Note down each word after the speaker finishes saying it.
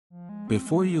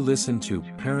Before you listen to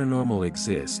Paranormal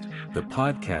Exist, the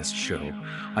podcast show,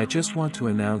 I just want to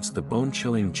announce the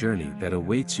bone-chilling journey that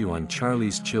awaits you on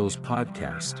Charlie's Chills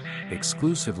podcast,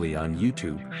 exclusively on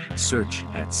YouTube. Search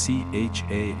at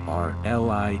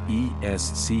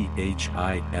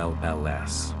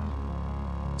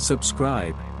CharlieSchills.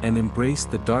 Subscribe, and embrace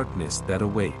the darkness that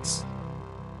awaits.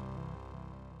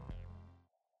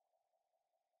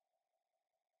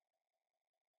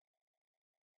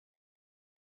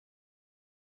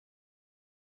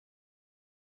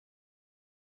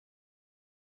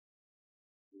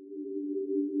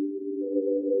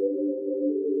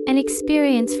 An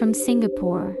experience from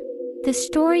Singapore. The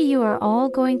story you are all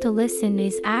going to listen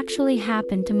is actually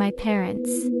happened to my parents.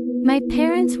 My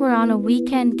parents were on a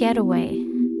weekend getaway.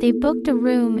 They booked a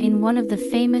room in one of the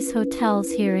famous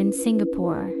hotels here in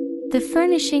Singapore. The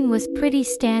furnishing was pretty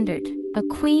standard, a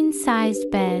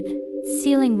queen-sized bed,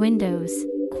 ceiling windows,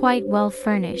 quite well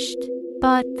furnished.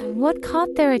 But what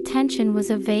caught their attention was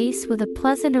a vase with a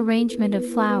pleasant arrangement of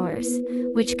flowers,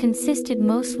 which consisted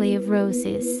mostly of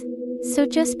roses. So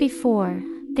just before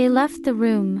they left the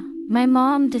room, my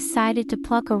mom decided to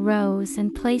pluck a rose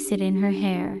and place it in her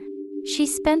hair. She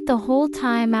spent the whole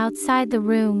time outside the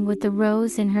room with the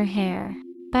rose in her hair.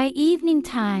 By evening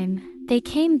time, they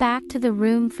came back to the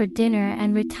room for dinner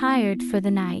and retired for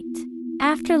the night.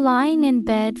 After lying in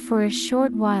bed for a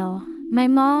short while, my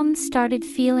mom started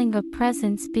feeling a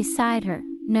presence beside her.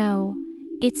 No,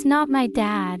 it's not my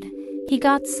dad. He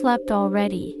got slept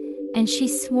already. And she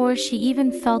swore she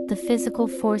even felt the physical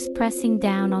force pressing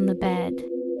down on the bed.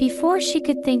 Before she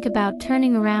could think about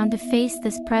turning around to face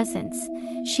this presence,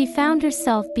 she found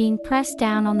herself being pressed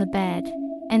down on the bed,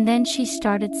 and then she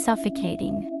started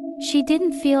suffocating. She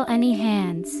didn't feel any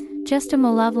hands, just a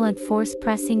malevolent force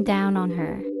pressing down on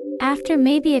her. After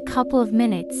maybe a couple of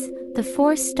minutes, the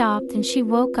force stopped and she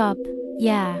woke up.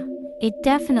 Yeah, it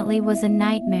definitely was a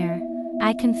nightmare.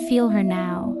 I can feel her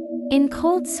now. In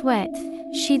cold sweat,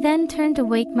 she then turned to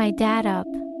wake my dad up,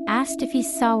 asked if he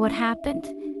saw what happened.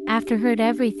 After heard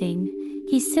everything,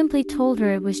 he simply told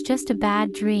her it was just a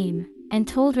bad dream, and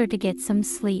told her to get some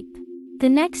sleep. The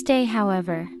next day,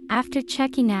 however, after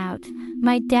checking out,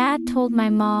 my dad told my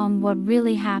mom what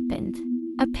really happened.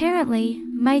 Apparently,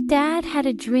 my dad had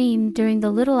a dream during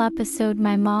the little episode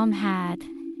my mom had,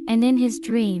 and in his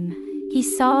dream, he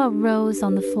saw a rose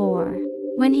on the floor.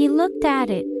 When he looked at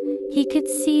it, he could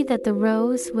see that the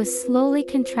rose was slowly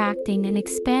contracting and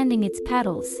expanding its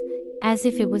petals, as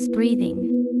if it was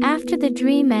breathing. After the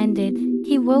dream ended,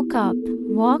 he woke up,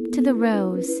 walked to the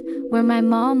rose, where my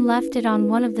mom left it on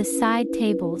one of the side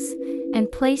tables,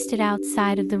 and placed it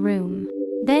outside of the room.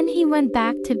 Then he went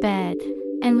back to bed,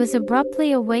 and was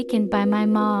abruptly awakened by my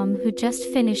mom, who just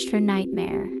finished her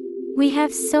nightmare. We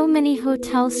have so many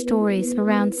hotel stories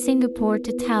around Singapore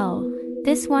to tell.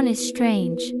 This one is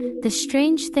strange. The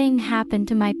strange thing happened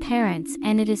to my parents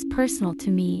and it is personal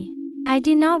to me. I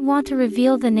do not want to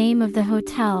reveal the name of the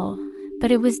hotel,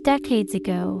 but it was decades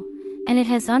ago, and it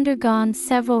has undergone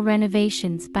several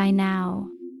renovations by now.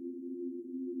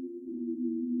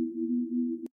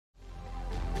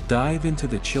 Dive into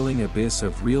the chilling abyss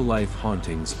of real-life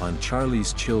hauntings on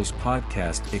Charlie's Chills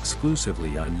podcast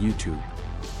exclusively on YouTube.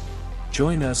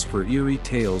 Join us for eerie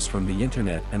tales from the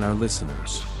internet and our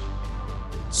listeners.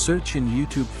 Search in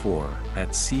YouTube for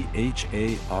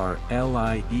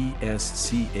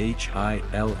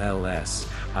 @CharlieSchills.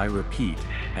 I repeat,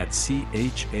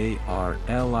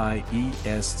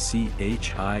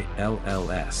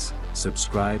 @CharlieSchills.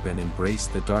 Subscribe and embrace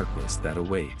the darkness that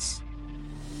awaits.